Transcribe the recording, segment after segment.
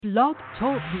Blog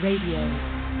Talk Radio.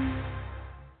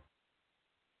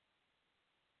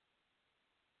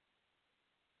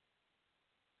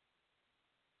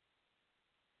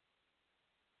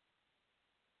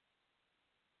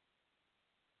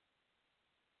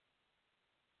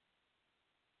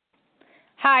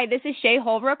 Hi, this is Shay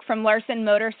Holbrook from Larson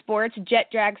Motorsports Jet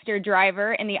Dragster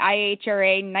Driver in the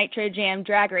IHRA Nitro Jam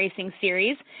Drag Racing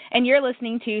Series, and you're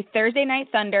listening to Thursday Night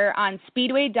Thunder on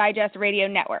Speedway Digest Radio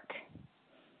Network.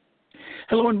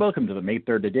 Hello and welcome to the May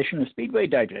 3rd edition of Speedway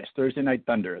Digest Thursday Night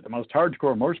Thunder, the most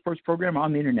hardcore motorsports program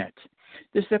on the internet.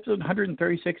 This is episode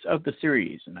 136 of the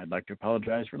series, and I'd like to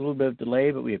apologize for a little bit of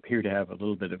delay, but we appear to have a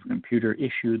little bit of a computer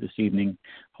issue this evening.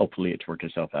 Hopefully it's worked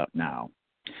itself out now.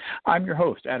 I'm your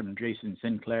host, Adam Jason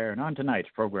Sinclair, and on tonight's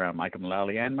program, Michael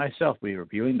Mullally and myself will be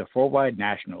reviewing the 4-wide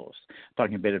Nationals,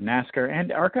 talking a bit of NASCAR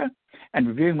and ARCA, and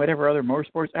reviewing whatever other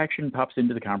motorsports action pops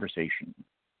into the conversation.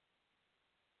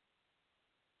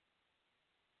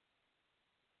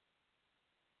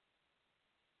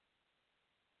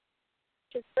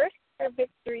 His first career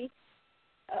victory.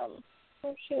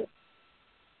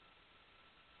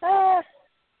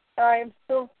 Sorry, I'm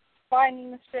still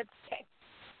finding the script. Okay.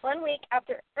 1 week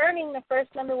after earning the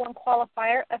first number one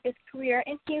qualifier of his career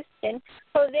in Houston,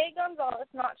 Jose Gonzalez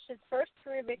notched his first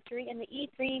career victory in the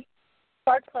E3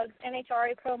 Sparkplugs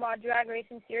NHRA Pro Drag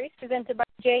Racing Series presented by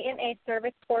J&A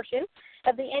Service portion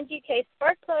of the NGK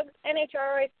Sparkplugs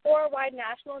NHRA 4-wide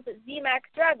Nationals at ZMAX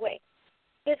Dragway.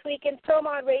 This weekend's Pro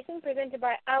Mod Racing presented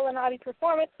by Alanabi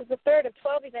Performance was the third of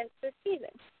 12 events this season.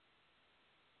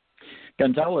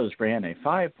 Gonzalez ran a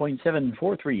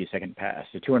 5.743 second pass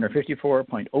to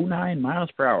 254.09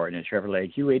 miles per hour in his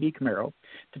Chevrolet Q80 Camaro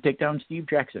to take down Steve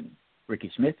Jackson,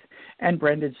 Ricky Smith, and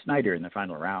Brandon Snyder in the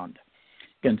final round.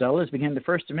 Gonzalez became the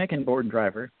first Jamaican-born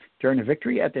driver to earn a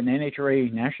victory at an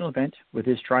NHRA national event with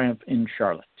his triumph in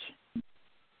Charlotte.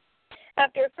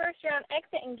 After a first-round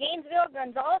exit in Gainesville,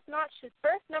 Gonzalez notched his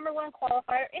first number one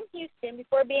qualifier in Houston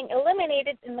before being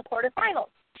eliminated in the quarterfinals.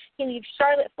 He leaves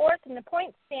Charlotte fourth in the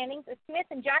point standings as Smith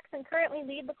and Jackson currently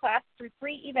lead the class through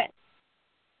 3 events.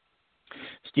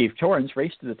 Steve Torrence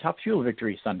raced to the Top Fuel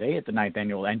victory Sunday at the 9th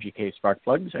annual NGK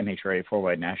Sparkplugs NHRA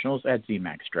 4-wide Nationals at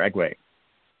ZMAX Dragway.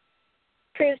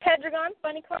 Cruz Pedregon,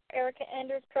 Funny Car, Erica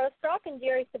Enders Pro Stock, and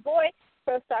Jerry Savoy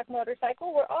Pro Stock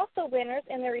Motorcycle were also winners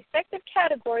in their respective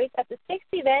categories at the 6th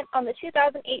event on the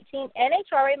 2018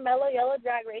 NHRA Mellow Yellow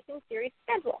Drag Racing Series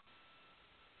schedule.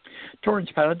 Torrance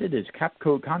piloted his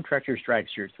Capco Contractors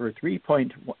dragster through a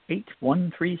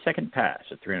 3.813 second pass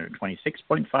at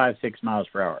 326.56 miles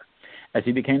per hour, as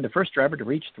he became the first driver to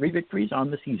reach 3 victories on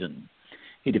the season.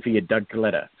 He defeated Doug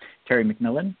Coletta, Terry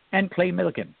McMillan, and Clay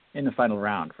Milliken in the final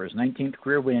round for his 19th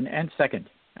career win and second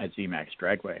at ZMAX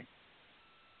Dragway.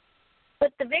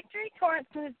 With the victory, Torrance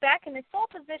moves back in his sole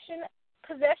possession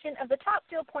of the top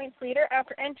fuel points leader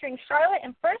after entering Charlotte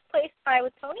in first place tie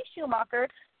with Tony Schumacher,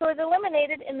 who was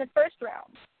eliminated in the first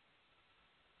round.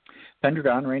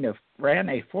 Pendragon ran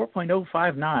a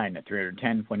 4.059 at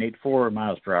 310.84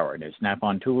 miles per hour in his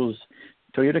Snap-on Tools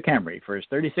Toyota Camry for his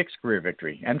 36th career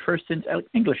victory and first since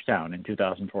Englishtown in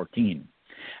 2014.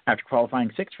 After qualifying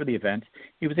 6th for the event,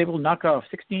 he was able to knock off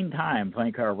 16-time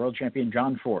Playing Car World Champion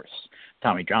John Force,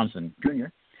 Tommy Johnson Jr.,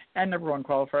 and number one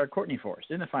qualifier Courtney Force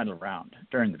in the final round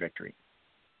during the victory.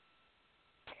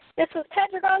 This was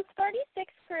Pedregon's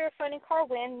 36th career Funny Car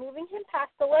win, moving him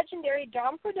past the legendary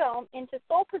John Prudhomme into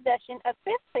sole possession of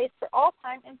 5th place for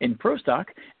all-time. In Pro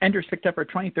Stock, Enders picked up her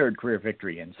 23rd career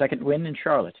victory and second win in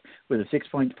Charlotte with a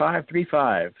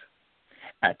 6.535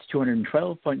 at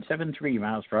 212.73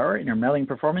 miles per hour in her Melling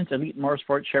Performance Elite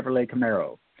Motorsport Chevrolet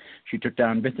Camaro. She took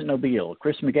down Vincent Nobile,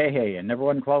 Chris McGahey, and number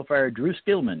one qualifier Drew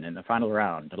Skillman in the final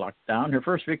round to lock down her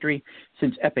first victory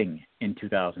since Epping in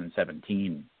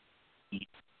 2017.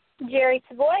 Jerry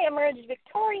Savoy emerged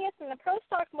victorious in the Pro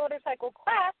Stock motorcycle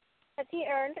class as he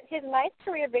earned his 9th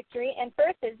career victory and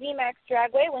first at ZMAX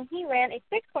Dragway when he ran a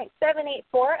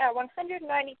 6.784 at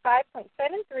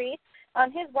 195.73 on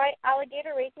his white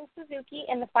Alligator Racing Suzuki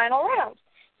in the final round.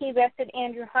 He bested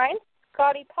Andrew Hines,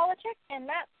 Scotty Polachek, and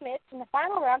Matt Smith in the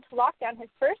final round to lock down his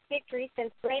first victory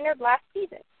since Brainerd last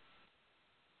season.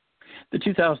 The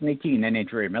 2018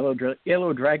 NHRA Mellow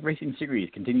Yellow Drag Racing Series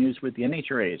continues with the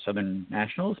NHRA Southern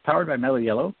Nationals, powered by Mellow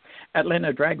Yellow,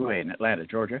 Atlanta Dragway in Atlanta,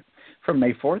 Georgia, from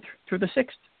May 4th through the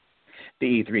 6th.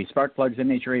 The E3 Sparkplugs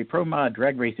NHRA Pro Mod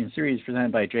Drag Racing Series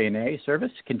presented by J&A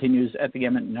Service continues at the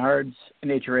Emmett Nards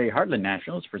NHRA Heartland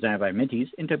Nationals presented by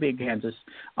Minties in Topeka, Kansas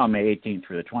on May 18th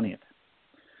through the 20th.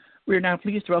 We are now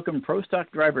pleased to welcome Pro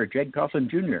Stock driver Jeg Coughlin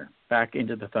Jr. back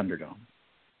into the Thunderdome.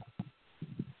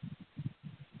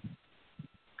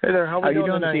 Hey there, how are you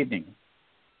doing this evening?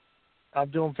 I'm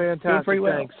doing fantastic. Doing pretty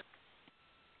well. Thanks.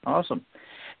 Awesome.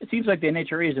 It seems like the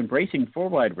NHRA is embracing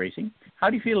four-wide racing. How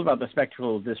do you feel about the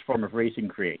spectacle this form of racing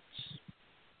creates?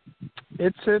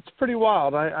 It's pretty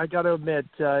wild. I got to admit,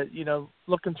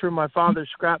 looking through my father's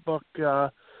scrapbook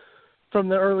from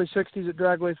the early '60s at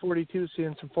Dragway 42,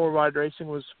 seeing some four-wide racing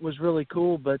was really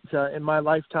cool. But in my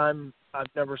lifetime, I've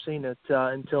never seen it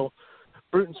until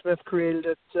Bruton Smith created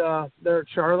it there at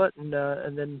Charlotte,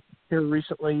 and then here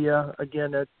recently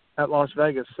again at Las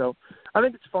Vegas. So I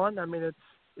think it's fun. I mean,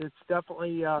 it's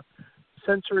definitely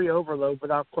sensory overload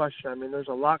without question. I mean, there's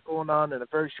a lot going on in a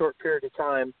very short period of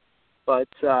time, but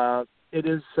it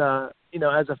is,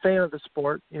 as a fan of the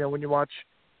sport, when you watch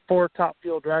four top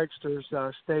fuel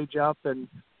dragsters stage up and,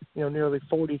 nearly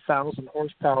 40,000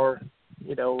 horsepower,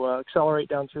 accelerate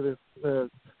down through the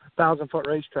 1,000-foot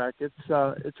racetrack,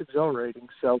 it's exhilarating.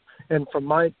 So, and from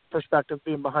my perspective,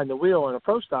 being behind the wheel in a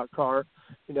Pro Stock car,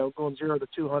 going 0 to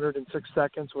 200 in 6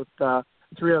 seconds with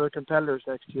three other competitors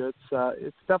next to you,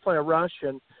 it's definitely a rush,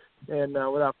 and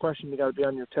without question, you got to be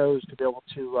on your toes to be able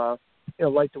to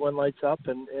light the win lights up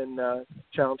and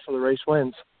challenge for the race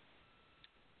wins.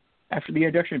 After the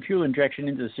introduction of fuel injection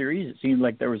into the series, it seemed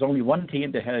like there was only one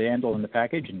team that had a handle on the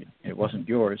package, and it wasn't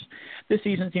yours. This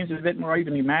season seems a bit more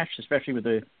evenly matched, especially with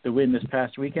the win this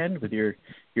past weekend with your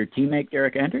teammate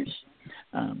Derek Anders.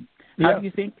 How do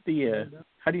you think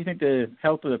the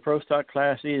health of the Pro Stock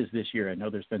class is this year? I know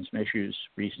there's been some issues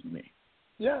recently.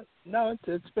 Yeah, no,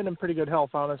 it's been in pretty good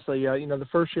health, honestly. The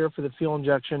first year for the fuel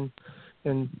injection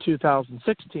in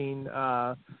 2016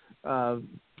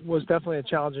 was definitely a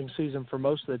challenging season for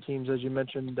most of the teams. As you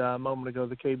mentioned a moment ago,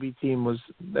 the KB team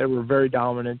they were very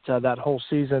dominant that whole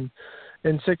season.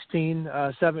 In 16,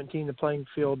 17, the playing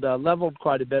field leveled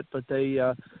quite a bit, but they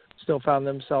still found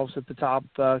themselves at the top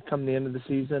come the end of the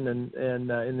season and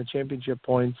in the championship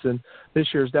points. And this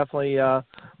year's definitely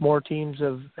more teams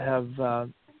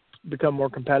have become more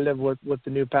competitive with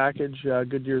the new package,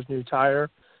 Goodyear's new tire.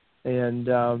 And,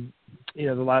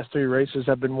 the last three races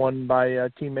have been won by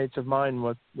teammates of mine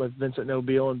with Vincent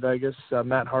Nobile in Vegas,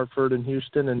 Matt Hartford in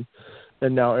Houston,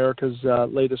 and now Erica's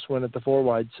latest win at the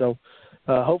four-wide. So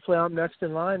hopefully I'm next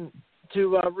in line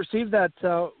to receive that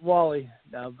Wally.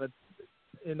 But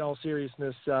in all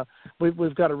seriousness,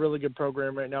 we've got a really good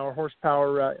program right now. Our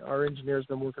horsepower, our engineers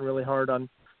have been working really hard on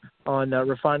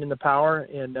refining the power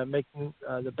and making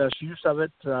the best use of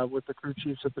it with the crew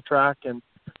chiefs at the track, and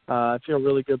I feel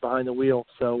really good behind the wheel.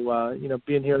 So,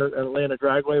 being here at Atlanta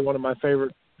Dragway, one of my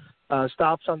favorite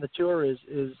stops on the tour is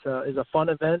a fun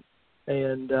event,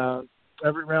 and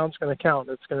every round's going to count.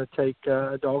 It's going to take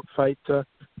a dog fight to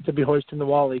be hoisting the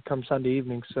Wally come Sunday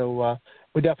evening. So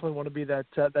we definitely want to be that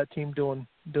team doing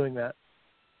that.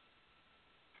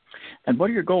 And what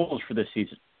are your goals for this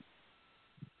season?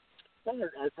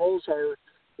 Our goals are,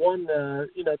 one, to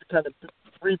kind of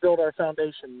rebuild our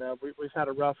foundation. We've had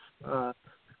a rough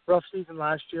season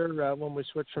last year when we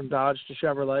switched from Dodge to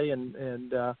Chevrolet,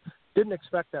 and didn't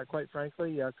expect that, quite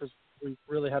frankly, because we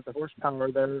really had the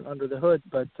horsepower there under the hood.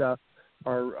 But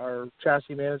our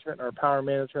chassis management, our power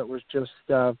management was just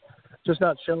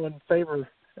not showing favor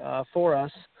for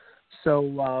us.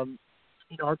 So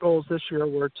our goals this year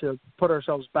were to put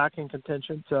ourselves back in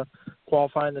contention to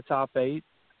qualify in the top 8.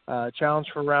 Challenge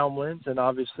for round wins, and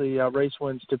obviously race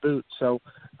wins to boot. So,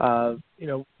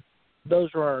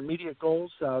 those were our immediate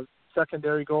goals.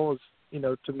 Secondary goal is,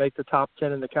 to make the top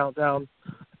 10 in the countdown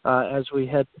as we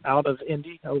head out of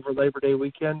Indy over Labor Day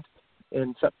weekend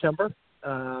in September,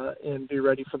 and be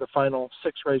ready for the final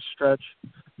 6-race stretch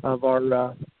of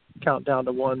our countdown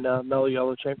to one Mellow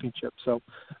Yellow Championship. So,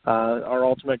 our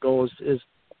ultimate goal is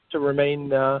to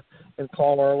remain and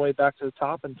claw our way back to the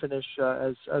top and finish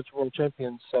as world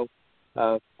champions. So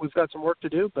we've got some work to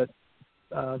do, but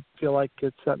feel like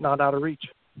it's not out of reach.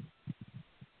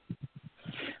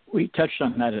 We touched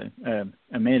on that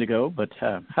a minute ago, but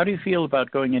how do you feel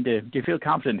about do you feel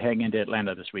confident heading into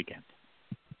Atlanta this weekend?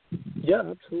 Yeah,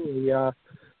 absolutely.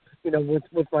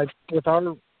 With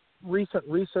our recent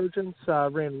resurgence,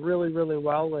 ran really, really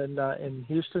well in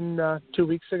Houston 2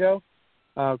 weeks ago.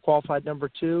 Qualified number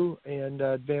 2 and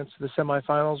advanced to the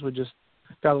semifinals. We just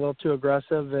got a little too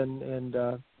aggressive and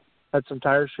had some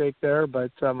tire shake there.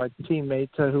 But my teammate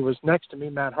who was next to me,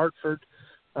 Matt Hartford,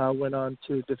 went on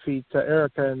to defeat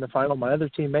Erica in the final, my other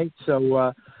teammate.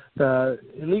 So the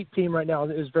elite team right now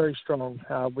is very strong.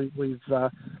 We've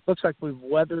looks like we've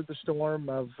weathered the storm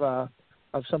of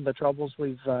some of the troubles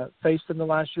we've faced in the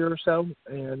last year or so,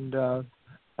 and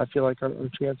I feel like our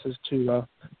chances to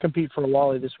compete for a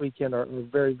Wally this weekend are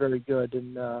very, very good.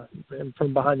 And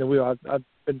from behind the wheel, I've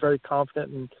been very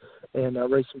confident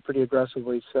and racing pretty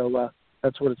aggressively. So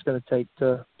that's what it's going to take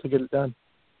to get it done.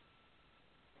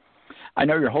 I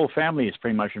know your whole family is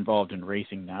pretty much involved in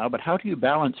racing now, but how do you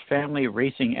balance family,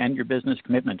 racing, and your business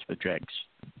commitments with Jegs?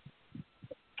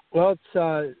 Well,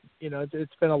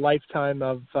 it's been a lifetime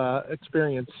of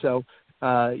experience, so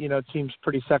it seems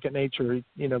pretty second nature.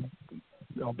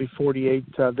 I'll be 48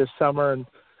 this summer,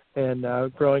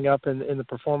 and growing up in the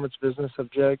performance business of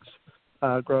Jegs,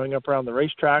 growing up around the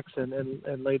racetracks,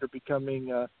 and later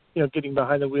becoming getting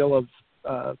behind the wheel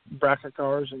of bracket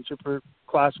cars and super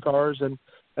class cars, and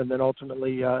then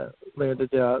ultimately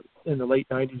landed in the late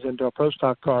 90s into a Pro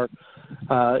Stock car.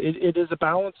 It is a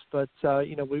balance, but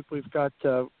we've got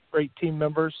great team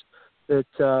members that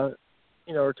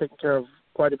are taking care of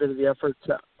quite a bit of the efforts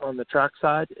on the track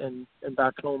side, and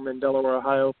back home in Delaware,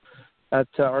 Ohio, at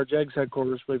our Jegs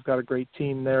headquarters, we've got a great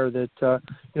team there that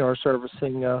are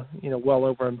servicing well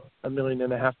over 1.5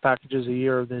 million packages a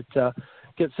year that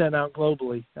get sent out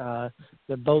globally.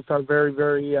 That both are very,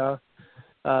 very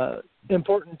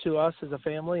important to us as a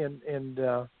family, and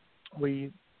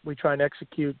we try and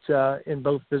execute in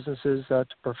both businesses to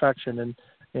perfection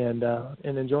and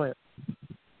enjoy it.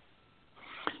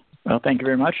 Well, thank you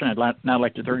very much, and I'd now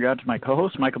like to throw you out to my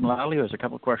co-host, Michael Mullally, who has a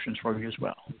couple of questions for you as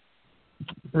well.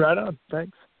 Right on.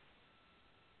 Thanks.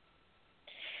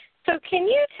 So can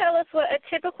you tell us what a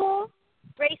typical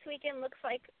race weekend looks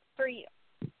like for you?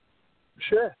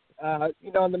 Sure.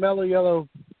 On the Mellow Yellow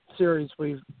Series,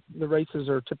 the races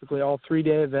are typically all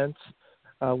 3-day events,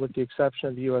 with the exception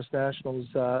of the U.S. Nationals,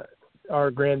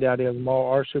 our granddaddy of them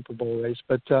all, our Super Bowl race.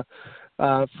 But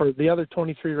for the other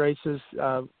 23 races,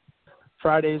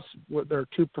 Fridays, there are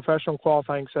 2 professional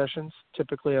qualifying sessions,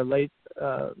 typically a late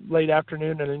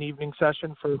afternoon and an evening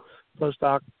session for Pro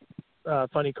Stock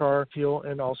funny car fuel,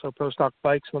 and also Pro Stock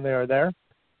bikes when they are there.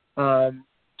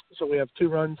 So we have 2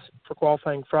 runs for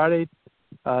qualifying Friday,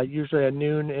 usually a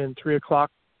noon and 3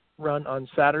 o'clock run on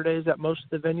Saturdays at most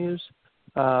of the venues,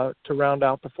 to round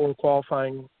out the 4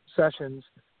 qualifying sessions.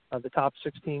 The top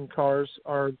 16 cars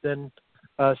are then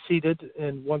seeded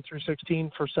in 1 through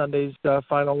 16 for Sunday's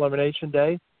final elimination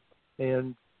day,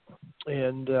 and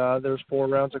there's 4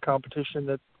 rounds of competition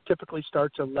that typically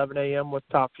starts at 11 a.m. with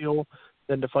Top Fuel,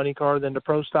 then to Funny Car, then to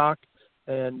Pro Stock,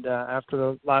 and after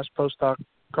the last Pro Stock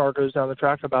car goes down the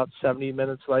track, about 70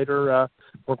 minutes later,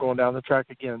 we're going down the track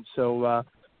again. So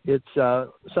it's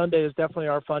Sunday is definitely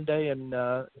our fun day, and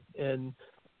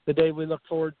the day we look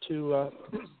forward to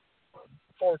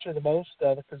the most,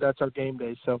 because that's our game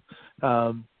day. So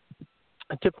a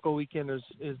typical weekend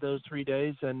is those 3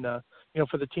 days, and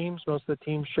for the teams, most of the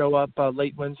teams show up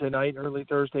late Wednesday night, early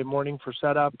Thursday morning for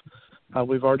setup.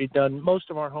 We've already done most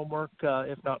of our homework,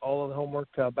 if not all of the homework,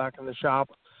 back in the shop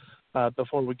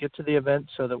before we get to the event,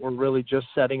 so that we're really just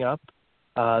setting up.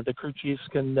 The crew chiefs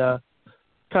can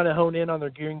kind of hone in on their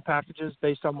gearing packages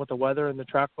based on what the weather and the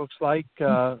track looks like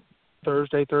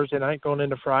Thursday night going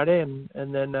into Friday, and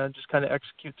then just kind of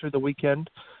execute through the weekend.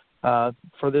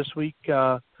 For this week,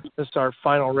 this is our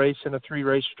final race in a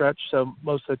 3-race stretch, so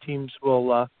most of the teams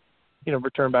will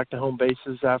return back to home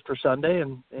bases after Sunday,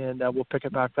 and we'll pick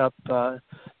it back up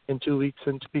in 2 weeks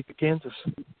in Topeka, Kansas.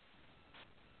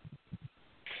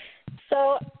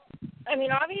 So,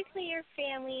 obviously your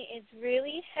family is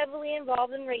really heavily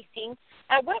involved in racing.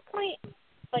 At what point,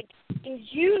 did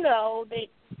you know that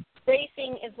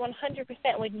racing is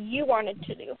 100% what you wanted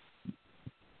to do?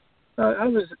 I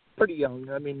was pretty young.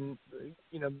 Being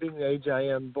the age I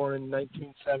am, born in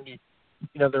 1970,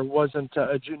 there wasn't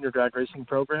a junior drag racing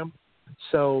program.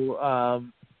 So,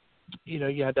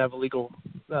 you had to have a legal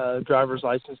driver's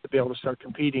license to be able to start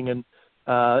competing. And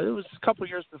it was a couple of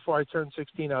years before I turned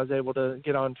 16, I was able to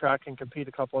get on track and compete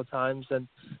a couple of times.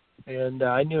 And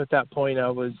I knew at that point I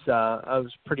was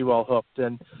pretty well hooked.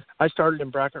 And I started in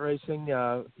bracket racing,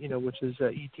 which is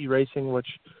ET racing, which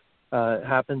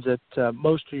happens at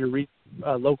most of your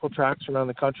local tracks around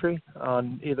the country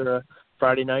on either a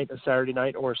Friday night, a Saturday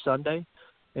night, or a Sunday.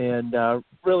 And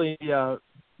really,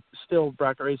 still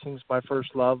bracket racing is my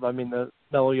first love. The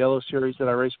Mellow Yellow Series that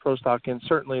I race Pro Stock in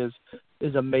certainly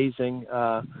is amazing.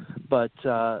 But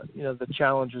the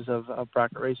challenges of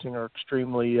bracket racing are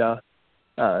extremely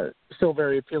still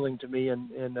very appealing to me,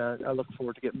 and I look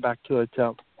forward to getting back to it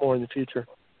more in the future.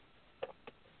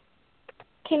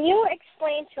 Can you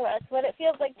explain to us what it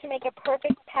feels like to make a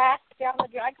perfect pass down the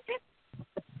drag strip?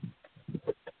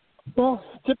 Well,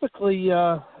 typically,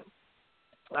 I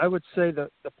would say that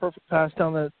the perfect pass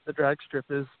down the drag strip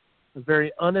is a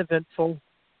very uneventful,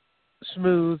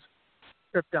 smooth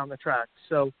trip down the track.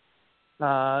 So,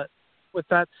 with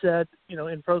that said,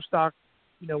 in Pro Stock,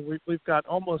 we've got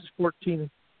almost working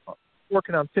on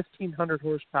 1,500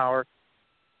 horsepower,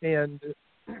 and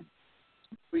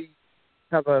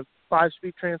have a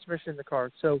 5-speed transmission in the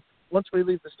car. So once we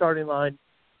leave the starting line,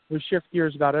 we shift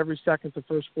gears about every second the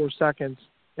first 4 seconds.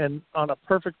 And on a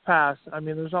perfect pass, I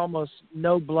mean, there's almost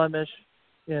no blemish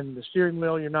in the steering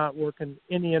wheel. You're not working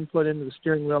any input into the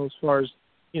steering wheel as far as,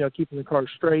 keeping the car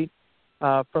straight.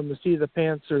 From the seat of the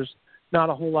pants, there's not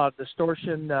a whole lot of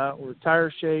distortion or tire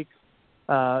shake,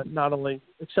 not only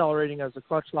accelerating as the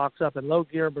clutch locks up in low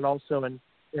gear, but also in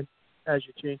as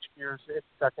you change gears in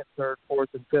second, third, fourth,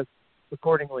 and fifth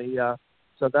accordingly.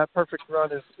 So that perfect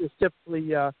run is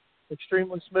typically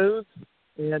extremely smooth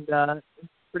and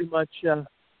pretty much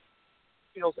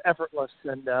feels effortless,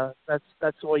 and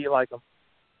that's the way you like them.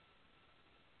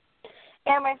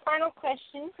 And my final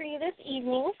question for you this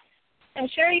evening, I'm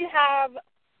sure you have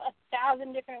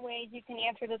 1,000 different ways you can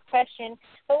answer this question,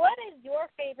 but what is your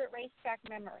favorite racetrack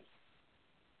memory?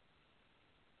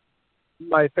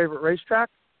 My favorite racetrack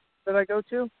that I go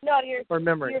to? No, or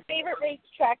memory? Your favorite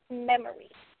racetrack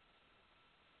memory.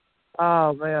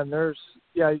 Oh, man,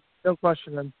 no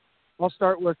question. And I'll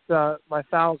start with my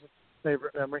 1,000th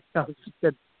favorite memory. No, I'm just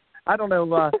kidding. I don't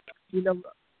know,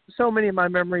 so many of my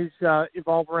memories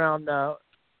evolve around,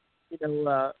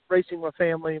 racing with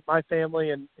my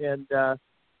family, and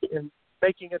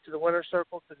making it to the winner's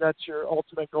circle, because that's your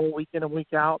ultimate goal week in and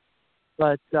week out.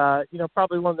 But,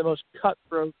 probably one of the most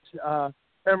cutthroat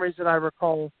memories that I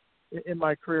recall in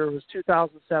my career was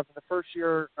 2007, the first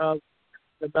year of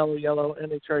the Mellow Yellow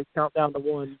NHRA Countdown to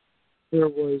One. There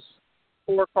was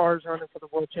 4 cars running for the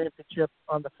World Championship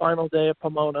on the final day of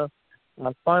Pomona,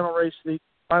 final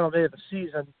day of the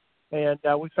season, and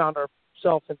we found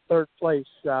ourselves in third place.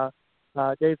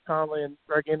 Dave Conley and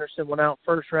Greg Anderson went out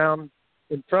first round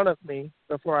in front of me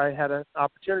before I had an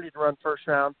opportunity to run first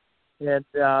round, and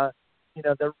the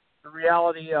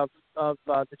reality of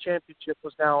the championship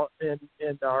was now in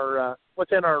our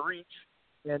within our reach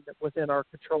and within our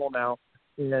control now,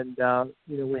 and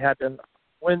we had to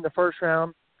win the first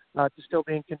round to still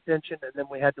be in contention, and then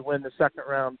we had to win the second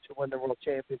round to win the World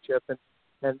Championship,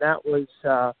 and that was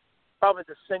probably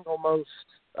the single most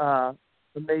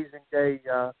amazing day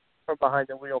from behind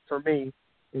the wheel for me.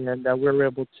 And we were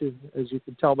able to, as you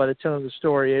can tell by the tone of the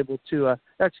story, able to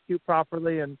execute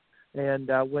properly and win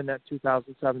that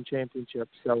 2007 championship.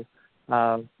 So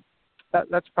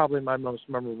that's probably my most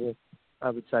memorable, I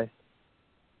would say.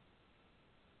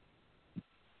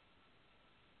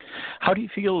 How do you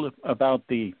feel about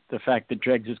the fact that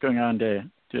Dregs is going on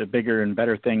to bigger and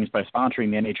better things by sponsoring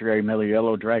the NHRA Mellow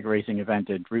Yellow drag racing event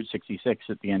at Route 66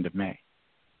 at the end of May?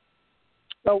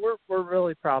 Well, we're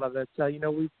really proud of it.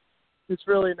 It's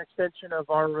really an extension of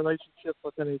our relationship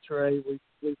with NHRA.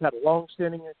 We've had a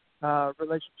long-standing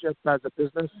relationship as a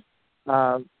business,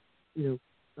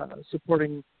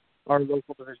 supporting our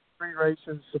local Division III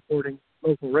races, supporting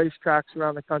local racetracks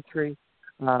around the country,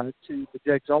 to the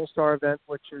JEGS All-Star event,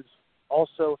 which is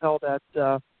also held at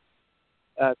the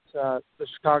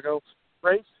Chicago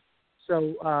race.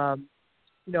 So,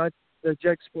 the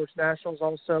JEGS Sports Nationals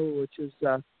also, which is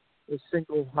the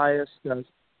single highest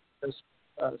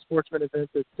sportsman event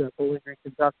that Bowling Green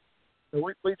conducts. So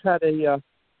we've had a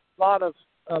lot of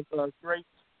great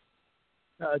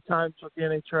times with the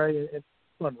NHRA and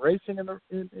fun racing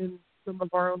in some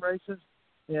of our own races.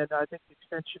 And I think the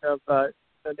extension of the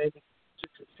naming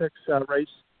 66 race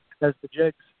as the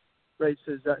JEGS race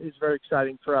is very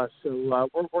exciting for us. So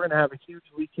we're going to have a huge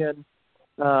weekend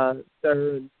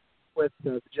there with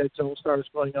the JEGS All-Stars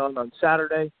going on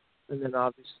Saturday, and then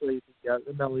obviously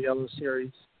the Mellow Yellow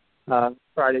Series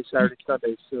Friday, Saturday,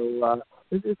 Sunday. So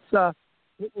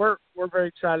we're very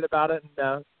excited about it,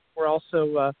 and we're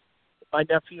also my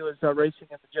nephew is racing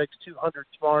in the JEGS 200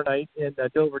 tomorrow night in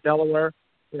Dover, Delaware,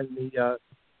 in the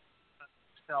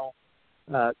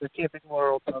Camping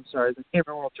World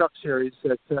Truck Series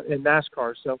in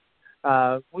NASCAR. So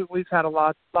we've had a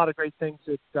lot of great things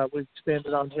that we've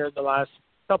expanded on here in the last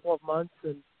couple of months,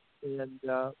 and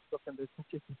looking to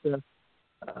continue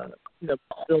to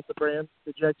build the brand,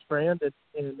 the JEGS brand,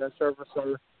 and service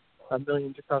our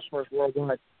millions of customers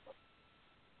worldwide.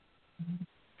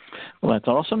 Well, that's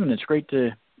awesome, and it's great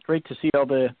to see all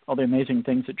the amazing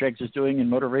things that JEGS is doing in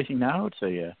motor racing now.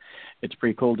 It's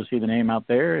pretty cool to see the name out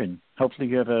there, and hopefully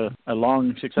you have a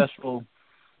long, successful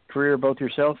career, both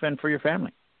yourself and for your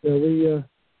family. Yeah,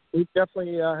 we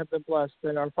definitely have been blessed,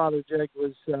 and our father Jeg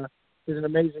is an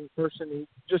amazing person. He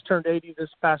just turned 80 this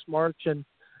past March, and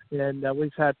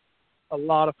we've had a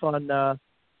lot of fun in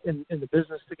the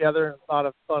business together, a lot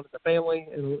of fun in the family,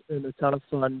 and a ton of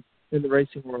fun in the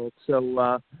racing world.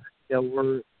 So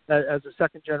we're, as a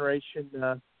second generation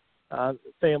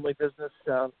family business,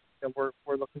 we're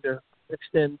looking to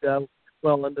extend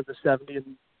well into the 70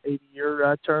 and 80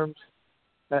 year terms,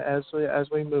 as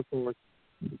we move forward.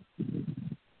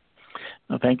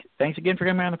 Well, thanks again for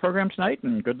coming on the program tonight,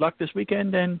 and good luck this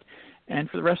weekend and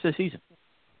for the rest of the season.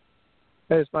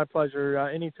 Hey, it's my pleasure.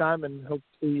 Anytime, and hope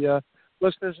the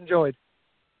listeners enjoyed.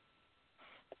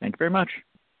 Thank you very much.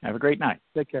 Have a great night.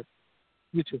 Take care.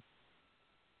 You too.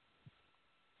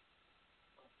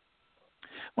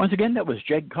 Once again, that was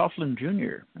Jeg Coughlin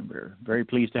Jr., and we're very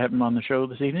pleased to have him on the show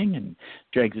this evening. And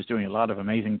Jegs is doing a lot of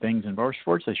amazing things in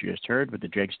motorsports, as you just heard, with the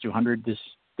Jegs 200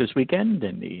 this weekend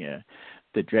and the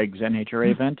Jegs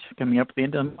NHRA event coming up at the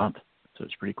end of the month. So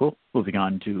it's pretty cool. Moving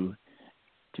on to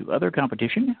other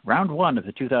competition, round one of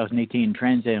the 2018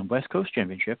 Trans Am West Coast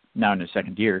Championship, now in its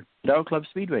second year. Dow Club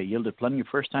Speedway yielded plenty of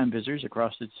first-time victors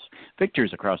across its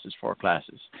four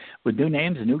classes, with new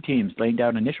names and new teams laying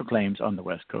down initial claims on the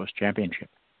West Coast Championship.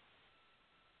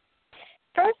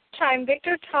 First-time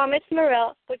victor Thomas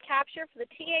Morell would capture for the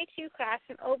TA2 class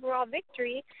an overall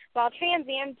victory, while Trans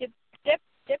Am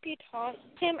debutant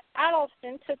Tim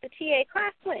Adelson took the TA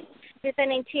class win.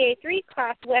 Defending TA3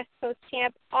 class West Coast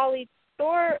champ Ollie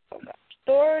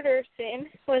Thorderson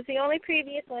was the only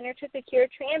previous winner to secure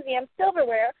Trans Am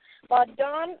silverware, while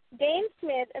Dane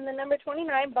Smith and the number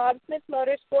 29 Bob Smith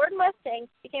Motors Ford Mustang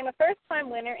became a first-time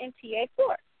winner in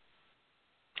TA4.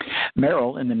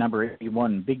 Merrill in the number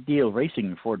 81 Big Deal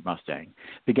Racing Ford Mustang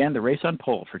began the race on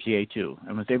pole for TA2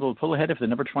 and was able to pull ahead of the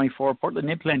number 24 Portland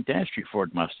Implant Dentistry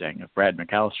Ford Mustang of Brad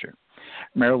McAllister.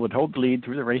 Merrill would hold the lead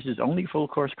through the race's only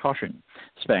full-course caution,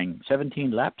 spanning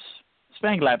laps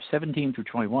 17 through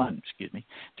 21,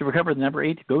 to recover the number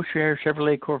 8 Gaucher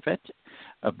Chevrolet Corvette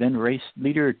of then race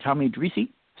leader Tommy Dreese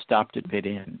stopped at pit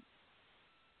end.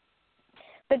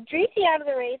 With Dreese out of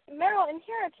the race, Merrill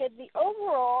inherited the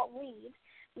overall lead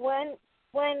when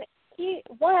he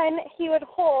would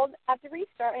hold at the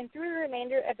restart and through the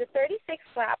remainder of the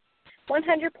 36-lap,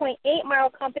 100.8-mile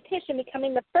competition,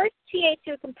 becoming the first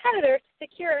TA2 competitor to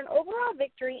secure an overall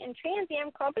victory in Trans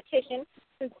Am competition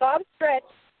since Bob Stretch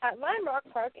at Lime Rock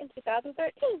Park in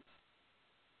 2013.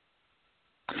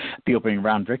 The opening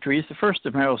round victory is the first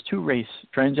of Merrill's two-race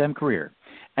Trans Am career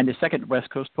and his second West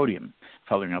Coast podium,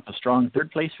 following up a strong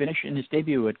third-place finish in his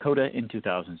debut at COTA in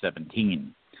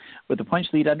 2017. With the points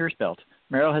lead under his belt,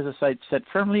 Merrill has a sight set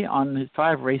firmly on his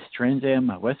 5-race Trans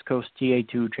Am West Coast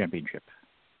TA2 championship.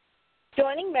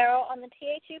 Joining Merrill on the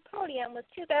TA2 podium was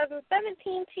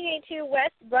 2017 TA2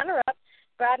 West runner-up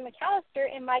Brad McAllister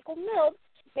and Michael Mills,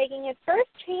 making his first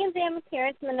Trans Am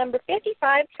appearance in the number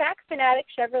 55 Track Fanatic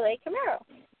Chevrolet Camaro.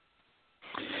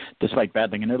 Despite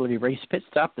battling an early race pit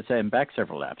stop that set him back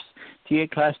several laps, TA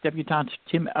class debutant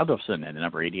Tim Adolfson in the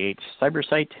number 88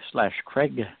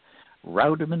 Cybersight/Craig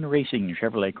Rowdeman Racing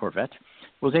Chevrolet Corvette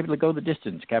was able to go the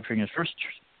distance, capturing his first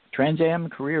Trans Am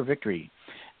career victory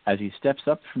as he steps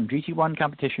up from GT1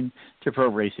 competition to pro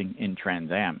racing in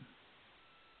Trans Am.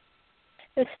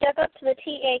 The step up to the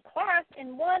TA class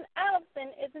in one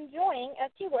Adolfson is enjoying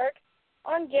as he works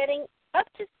on getting up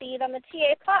to speed on the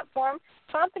TA platform,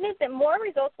 confident that more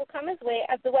results will come his way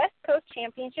as the West Coast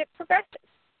Championship progresses.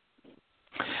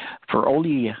 For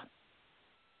Oli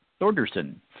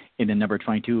Thorderson in the number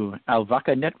 22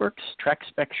 Alvaca Networks Track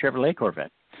Spec Chevrolet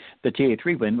Corvette, the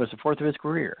TA3 win was the fourth of his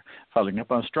career, following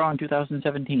up on a strong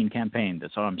 2017 campaign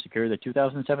that saw him secure the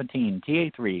 2017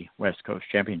 TA3 West Coast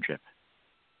Championship.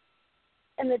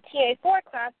 In the TA4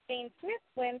 class, Dane Smith's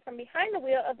win from behind the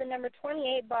wheel of the number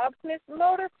 28 Bob Smith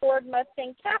Motor Ford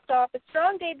Mustang capped off a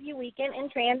strong debut weekend in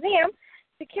Trans Am,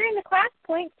 securing the class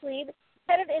points lead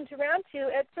headed into round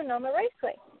 2 at Sonoma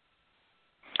Raceway.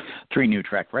 3 new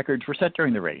track records were set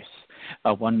during the race.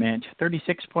 A 1-minute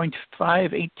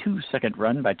 36.582 second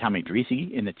run by Tommy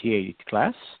Dreese in the TA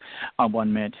class, a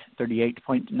 1-minute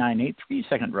 38.983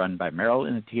 second run by Merrill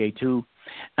in the TA2,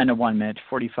 and a 1-minute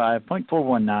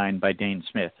 45.419 by Dane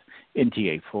Smith in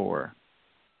TA4.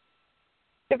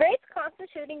 The race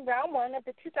constituting round 1 of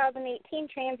the 2018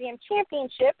 Trans Am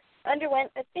Championship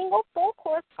underwent a single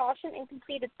full-course caution and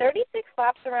completed 36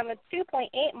 laps around the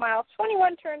 2.8-mile,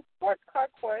 21-turn sports car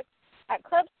course at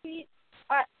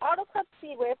Auto Club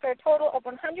Speedway for a total of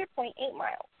 100.8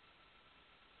 miles.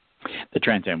 The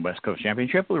Trans Am West Coast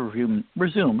Championship will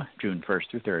resume June 1st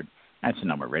through 3rd at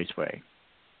Sonoma Raceway.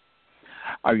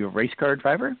 Are you a race car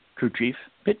driver, crew chief,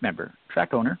 pit member,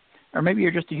 track owner, or maybe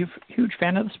you're just a huge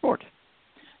fan of the sport?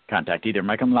 Contact either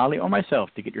Michael Mullally or myself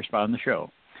to get your spot on the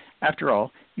show. After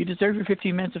all, you deserve your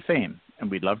 15 minutes of fame, and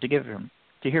we'd love to hear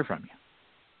from you.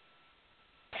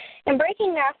 In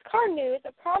breaking NASCAR news,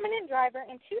 a prominent driver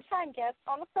and 2-time guest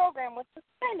on the program was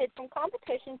suspended from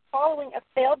competition following a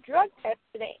failed drug test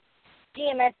today.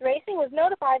 GMS Racing was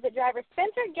notified that driver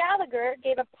Spencer Gallagher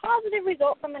gave a positive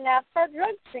result from the NASCAR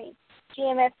drug screen.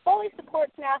 GMS fully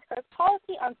supports NASCAR's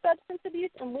policy on substance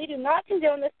abuse, and we do not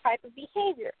condone this type of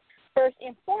behavior. First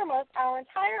and foremost, our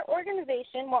entire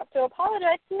organization wants to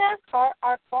apologize to NASCAR,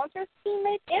 our sponsors,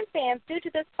 teammates, and fans due to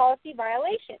this policy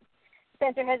violation.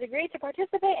 Spencer has agreed to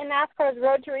participate in NASCAR's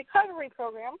Road to Recovery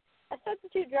program. A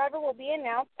substitute driver will be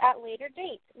announced at later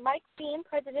dates. Mike Beam,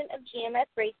 president of GMS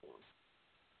Racing.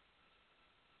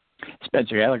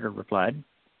 Spencer Gallagher replied,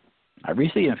 I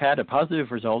recently have had a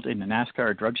positive result in the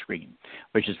NASCAR drug screen,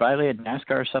 which has violated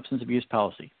NASCAR's substance abuse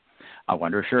policy. I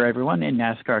want to assure everyone in the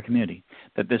NASCAR community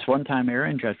that this one-time error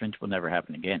in judgment will never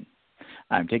happen again.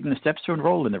 I am taking the steps to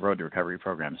enroll in the Road to Recovery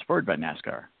program supported by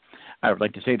NASCAR. I would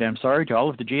like to say that I'm sorry to all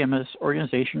of the GMS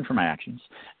organization for my actions,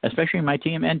 especially my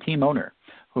team and team owner,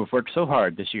 who have worked so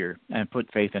hard this year and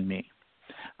put faith in me.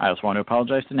 I also want to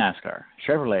apologize to NASCAR,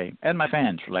 Chevrolet, and my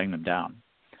fans for letting them down.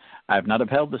 I have not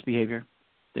upheld this behavior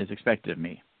that is expected of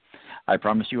me. I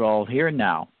promise you all here and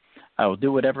now, I will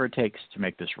do whatever it takes to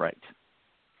make this right.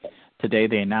 Today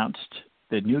they announced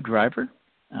the new driver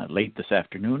late this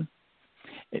afternoon.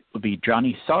 It will be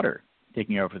Johnny Sauter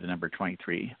taking over the number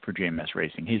 23 for GMS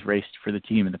Racing. He's raced for the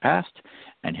team in the past,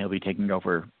 and he'll be taking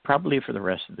over probably for the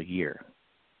rest of the year.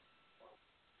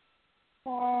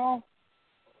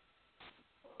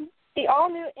 The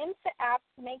all-new IMSA app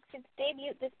makes its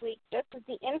debut this week, just as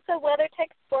the IMSA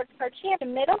WeatherTech Sports Car Champ, the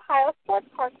Mid-Ohio Sports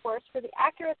Car Course for the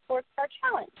Acura Sports Car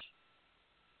Challenge.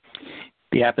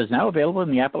 The app is now available in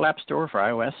the Apple App Store for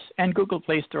iOS and Google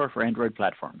Play Store for Android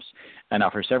platforms and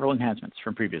offers several enhancements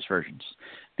from previous versions.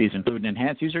 These include an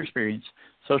enhanced user experience,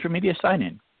 social media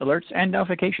sign-in, alerts and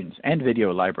notifications, and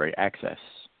video library access.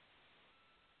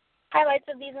 Highlights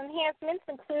of these enhancements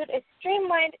include a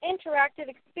streamlined interactive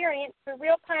experience for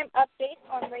real-time updates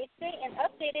on race day and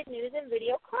updated news and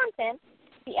video content.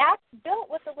 The app, built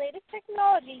with the latest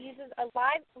technology, uses a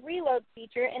live reload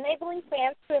feature, enabling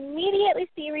fans to immediately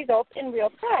see results in real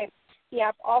time. The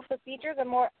app also features a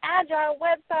more agile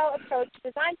web-style approach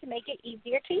designed to make it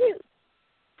easier to use.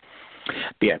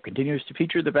 The app continues to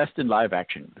feature the best in live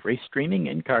action, race streaming,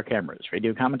 in-car cameras,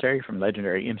 radio commentary from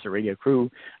legendary IMSA radio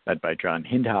crew led by John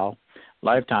Hindhal,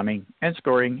 live timing and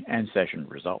scoring and session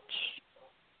results.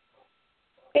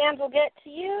 Fans will get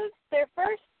their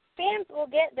first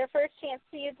chance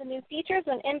to use the new features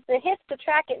when IMSA hits the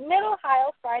track at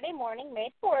Mid-Ohio Friday morning,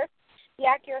 May 4th. The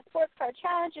Acura Sports Car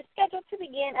Challenge is scheduled to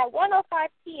begin at 1:05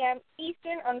 p.m.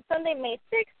 Eastern on Sunday, May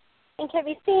 6th, and can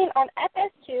be seen on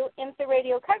FS2. IMSA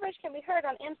radio coverage can be heard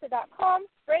on IMSA.com,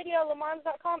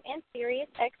 RadioLeMans.com, and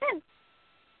SiriusXM.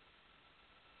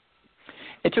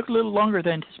 It took a little longer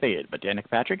than anticipated, but Danica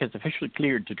Patrick is officially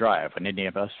cleared to drive when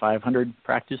Indianapolis 500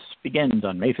 practice begins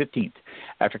on May 15th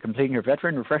after completing her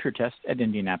veteran refresher test at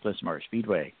Indianapolis Motor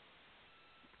Speedway.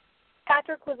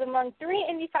 Patrick was among 3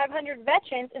 Indy 500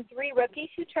 veterans and 3 rookies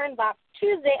who turned laps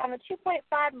Tuesday on the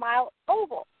 2.5-mile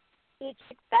oval. Each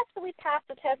successfully passed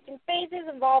the testing phases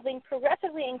involving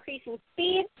progressively increasing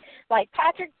speed, like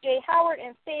Patrick, Jay Howard,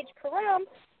 and Sage Karam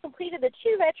completed the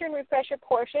 2 veteran refresher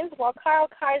portions, while Kyle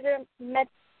Kaiser,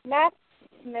 Matthias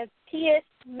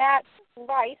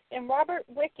Rice, and Robert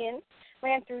Wickens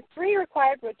ran through 3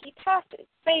 required rookie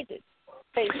phases.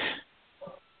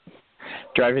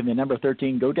 Driving the number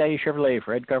 13 GoDaddy Chevrolet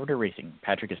for Ed Carpenter Racing,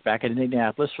 Patrick is back in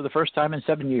Indianapolis for the first time in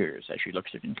 7 years as she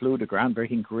looks to conclude a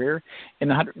groundbreaking career in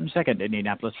the 102nd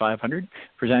Indianapolis 500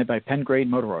 presented by Pengrade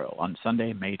Motor Oil on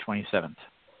Sunday, May 27th.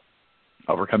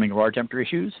 Overcoming water temperature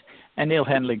issues and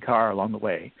nail-handling car along the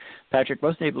way, Patrick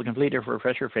wasn't able to complete her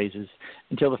refresher phases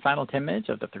until the final 10 minutes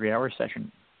of the 3-hour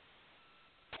session.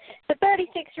 The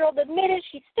 36-year-old admitted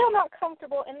she's still not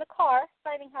comfortable in the car,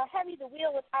 citing how heavy the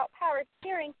wheel without power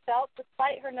steering felt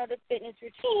despite her noted fitness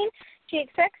routine. She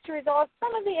expects to resolve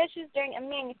some of the issues during a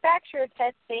manufacturer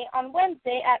test day on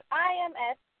Wednesday at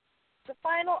IMS, the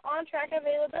final on-track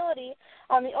availability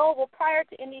on the oval prior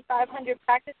to Indy 500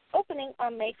 practice opening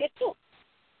on May 15th.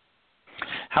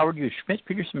 Howard used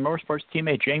Schmidt-Peterson Motorsports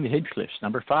teammate James Hinchcliffe's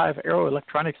number 5 Aero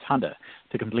Electronics Honda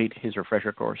to complete his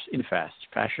refresher course in fast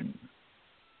fashion.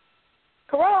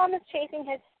 Karam is chasing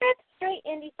his 5th straight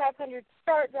Indy 500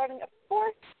 start, driving a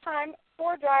 4th time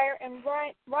Ford-Dryer and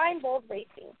Reinbold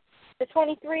Racing. The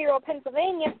 23-year-old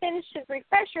Pennsylvania finished his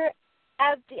refresher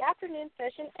as the afternoon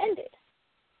session ended.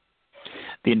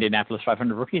 The Indianapolis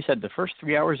 500 rookies had the first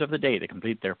 3 hours of the day to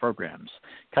complete their programs.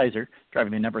 Kaiser,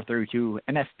 driving the number 32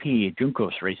 NFP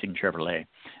Juncos Racing Chevrolet,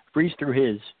 breezed through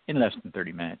his in less than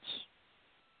 30 minutes.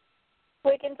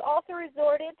 Wickens also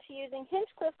resorted to using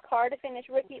Hinchcliffe's car to finish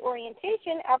rookie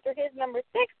orientation after his number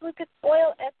 6 Lucas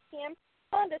Oil STM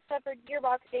Honda suffered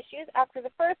gearbox issues after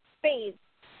the first phase.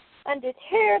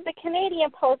 Undeterred, the Canadian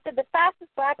posted the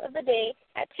fastest lap of the day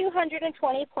at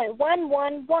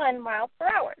 220.111 miles per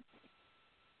hour.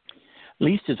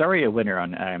 Least is already a winner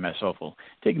on IMS Oval,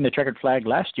 taking the checkered flag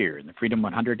last year in the Freedom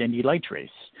 100 Indy Lights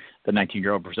race. The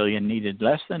 19-year-old Brazilian needed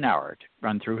less than an hour to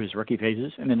run through his rookie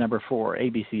phases in the number 4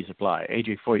 ABC Supply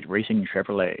AJ Foyt Racing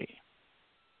Chevrolet.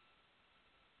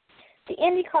 The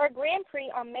IndyCar Grand Prix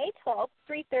on May 12th,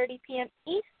 3:30 p.m.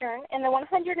 Eastern, and the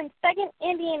 102nd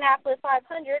Indianapolis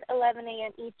 500, 11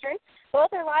 a.m. Eastern.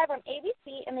 Both are live on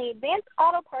ABC and the Advanced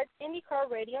Auto Parts IndyCar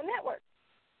Radio Network.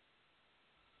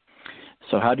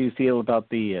 So how do you feel about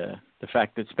the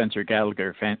fact that Spencer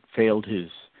Gallagher failed his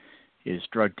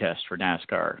drug test for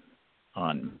NASCAR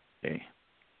on Monday?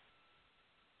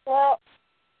 Well,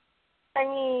 I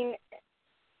mean,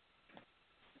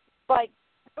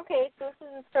 okay, so this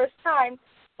is his first time,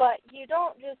 but you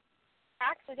don't just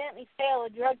accidentally fail a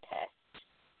drug test.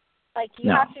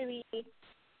 You have to be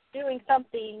doing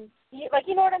something. You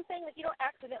know what I'm saying? You don't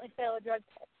accidentally fail a drug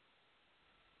test.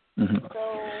 Mm-hmm. So,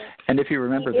 and if you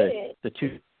remember the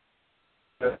two,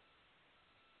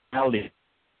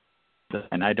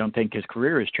 and I don't think his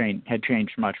career had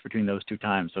changed much between those two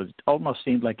times. So it almost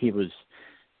seemed like he was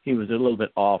a little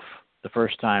bit off the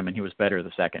first time, and he was better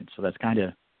the second. So that's kind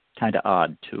of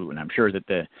odd too. And I'm sure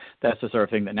that that's the sort of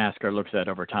thing that NASCAR looks at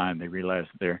over time. They realize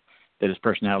that his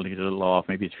personality is a little off.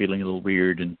 Maybe he's feeling a little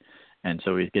weird, and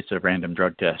so he gets a random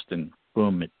drug test, and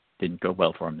boom, it didn't go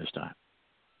well for him this time.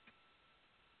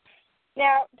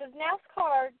 Now, does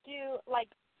NASCAR do like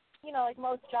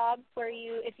most jobs where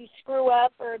if you screw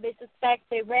up or they suspect,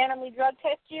 they randomly drug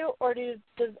test you, or does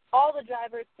all the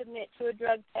drivers submit to a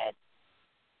drug test,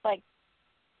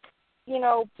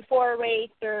 before a race,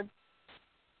 or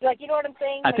you know what I'm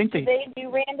saying? I think do they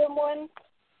do random ones?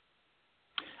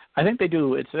 I think they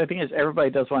do. I think everybody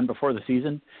does one before the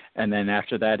season, and then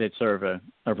after that, it's sort of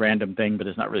a random thing, but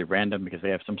it's not really random because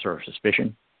they have some sort of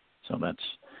suspicion. So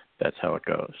that's how it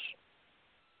goes.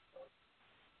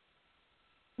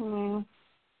 Well,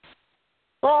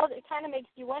 it kind of makes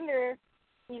you wonder,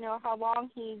 how long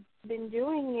he's been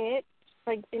doing it,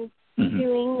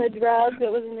 doing the drugs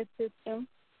that was in his system.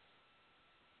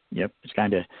 Yep, it's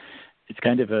kind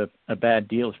of a bad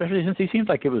deal, especially since he seems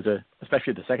like it was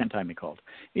especially the second time he called.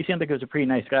 He seemed like he was a pretty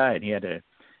nice guy, and he had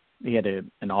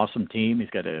an awesome team.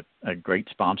 He's got a great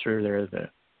sponsor there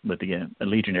with the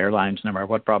Allegiant Airlines. No matter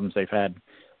what problems they've had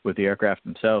with the aircraft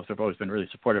themselves, they've always been really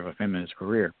supportive of him in his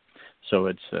career. So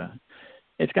it's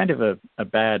kind of a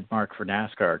bad mark for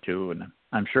NASCAR too, and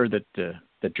I'm sure that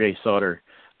Jay Sauter,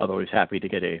 although he's happy to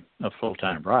get a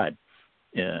full-time ride,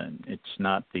 it's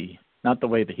not the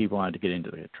way that he wanted to get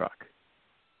into the truck.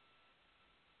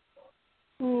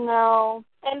 No.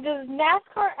 And does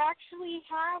NASCAR actually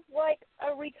have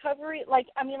a recovery, like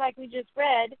we just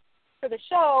read for the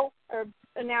show or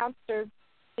announced or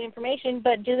the information,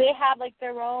 but do they have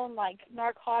their own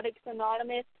Narcotics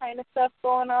Anonymous kind of stuff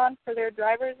going on for their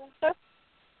drivers and stuff?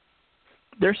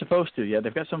 They're supposed to, yeah.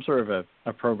 They've got some sort of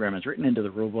a program. It's written into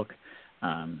the rule book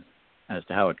as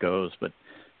to how it goes, but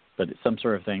it's some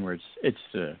sort of thing where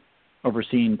it's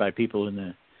overseen by people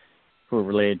who are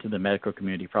related to the medical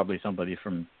community, probably somebody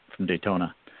from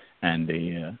Daytona, and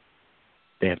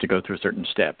they have to go through certain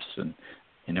steps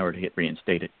in order to get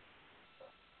reinstated.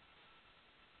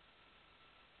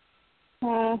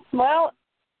 Well,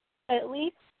 at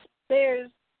least there's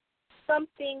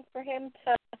something for him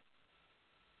to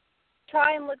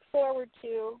try and look forward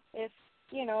to if,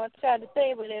 it's sad to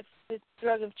say, but if this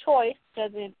drug of choice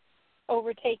doesn't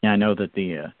overtake. Yeah, I know that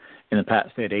in the past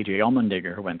they had A.J.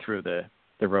 Allmendinger who went through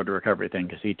the road to recovery thing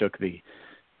because he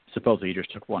supposedly he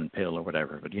just took one pill or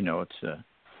whatever, but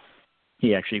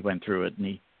he actually went through it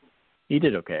and he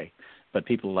did okay. But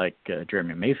people like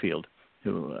Jeremy Mayfield,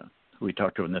 who we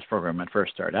talked to in this program when it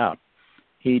first started out,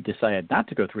 he decided not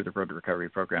to go through the road to recovery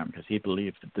program because he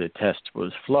believed that the test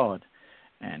was flawed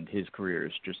and his career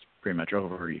is just pretty much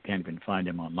over. You can't even find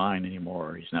him online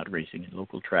anymore. He's not racing in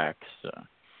local tracks.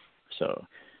 So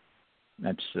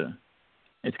that's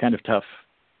it's kind of tough,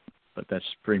 but that's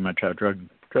pretty much how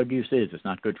drug use is. It's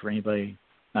not good for anybody,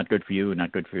 not good for you,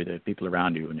 not good for the people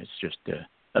around you, and it's just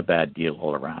a bad deal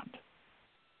all around.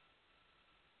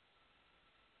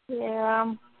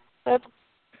 Yeah, that's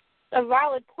a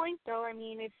valid point, though. I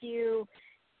mean, if you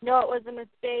know it was a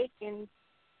mistake and,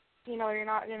 you're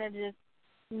not going to just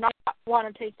not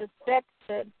want to take the steps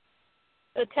to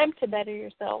attempt to better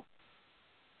yourself.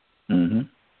 Mm-hmm.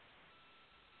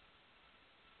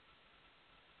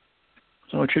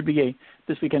 So it should be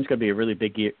this weekend's going to be a really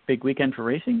big weekend for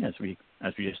racing, as we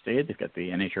just stated. They've got the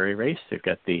NHRA race. They've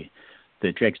got the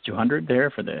JEGS 200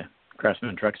 there for the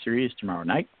Craftsman Truck Series tomorrow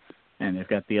night. And they've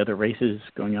got the other races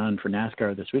going on for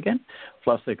NASCAR this weekend.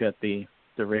 Plus, they've got the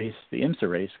race, the IMSA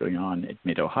race going on at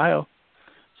Mid-Ohio.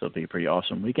 So it'll be a pretty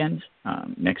awesome weekend.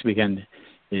 Next weekend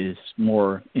is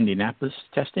more Indianapolis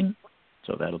testing.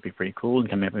 So that'll be pretty cool. And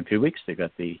coming up in a few weeks, they've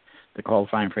got the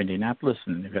qualifying for Indianapolis,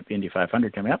 and they've got the Indy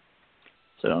 500 coming up.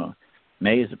 So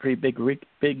May is a pretty big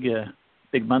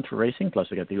month for racing. Plus,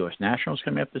 we got the U.S. Nationals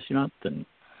coming up this month, and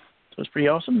so it's pretty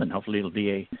awesome. And hopefully, it'll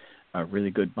be a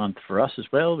really good month for us as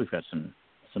well. We've got some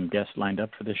guests lined up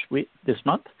for this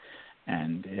month.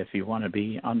 And if you want to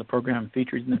be on the program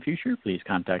featured in the future, please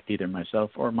contact either myself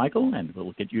or Michael, and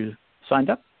we'll get you signed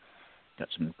up. Got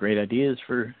some great ideas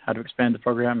for how to expand the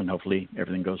program, and hopefully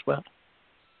everything goes well.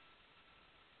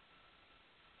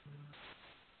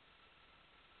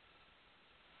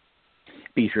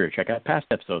 Be sure to check out past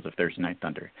episodes of Thursday Night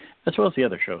Thunder, as well as the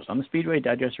other shows on the Speedway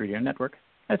Digest Radio Network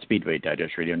at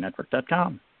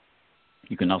SpeedwayDigestRadioNetwork.com.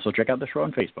 You can also check out the show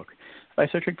on Facebook by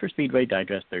searching for Speedway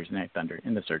Digest Thursday Night Thunder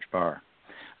in the search bar.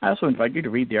 I also invite you to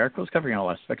read the articles covering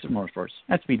all aspects of motorsports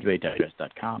at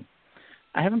SpeedwayDigest.com.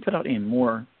 I haven't put out any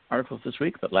more articles this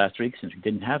week, but last week, since we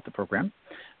didn't have the program,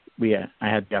 I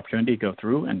had the opportunity to go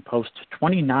through and post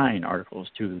 29 articles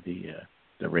to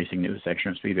the racing news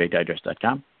section of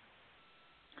SpeedwayDigest.com.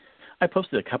 I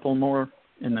posted a couple more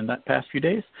in the past few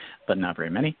days, but not very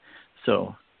many.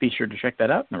 So be sure to check that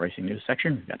out in the racing news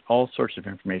section. We've got all sorts of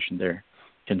information there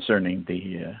concerning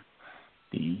the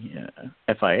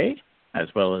FIA, as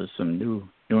well as some new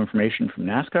information from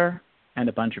NASCAR and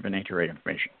a bunch of NHRA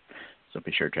information. So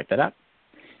be sure to check that out.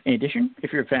 In addition,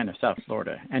 if you're a fan of South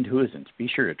Florida, and who isn't, be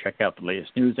sure to check out the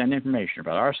latest news and information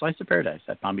about our slice of paradise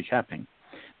at Palm Beach Happening,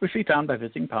 which we found by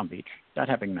visiting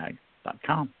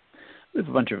palmbeach.happeningmag.com. We have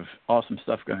a bunch of awesome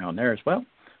stuff going on there as well.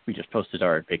 We just posted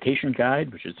our vacation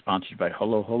guide, which is sponsored by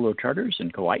Holo Holo Charters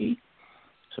in Kauai.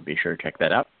 So be sure to check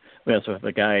that out. We also have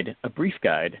a brief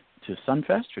guide to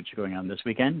Sunfest, which is going on this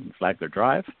weekend in Flagler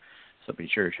Drive. So be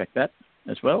sure to check that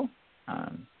as well.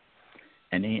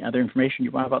 Any other information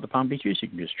you want about the Palm Beaches, you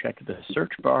can just check the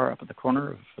search bar up at the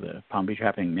corner of the Palm Beach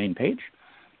Happening main page.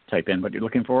 Type in what you're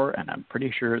looking for, and I'm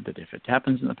pretty sure that if it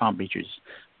happens in the Palm Beaches,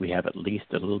 we have at least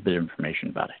a little bit of information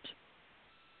about it.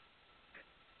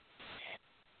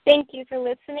 Thank you for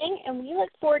listening, and we look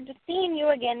forward to seeing you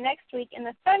again next week in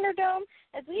the Thunderdome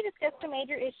as we discuss the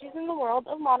major issues in the world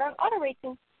of modern auto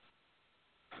racing.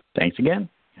 Thanks again.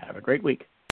 Have a great week.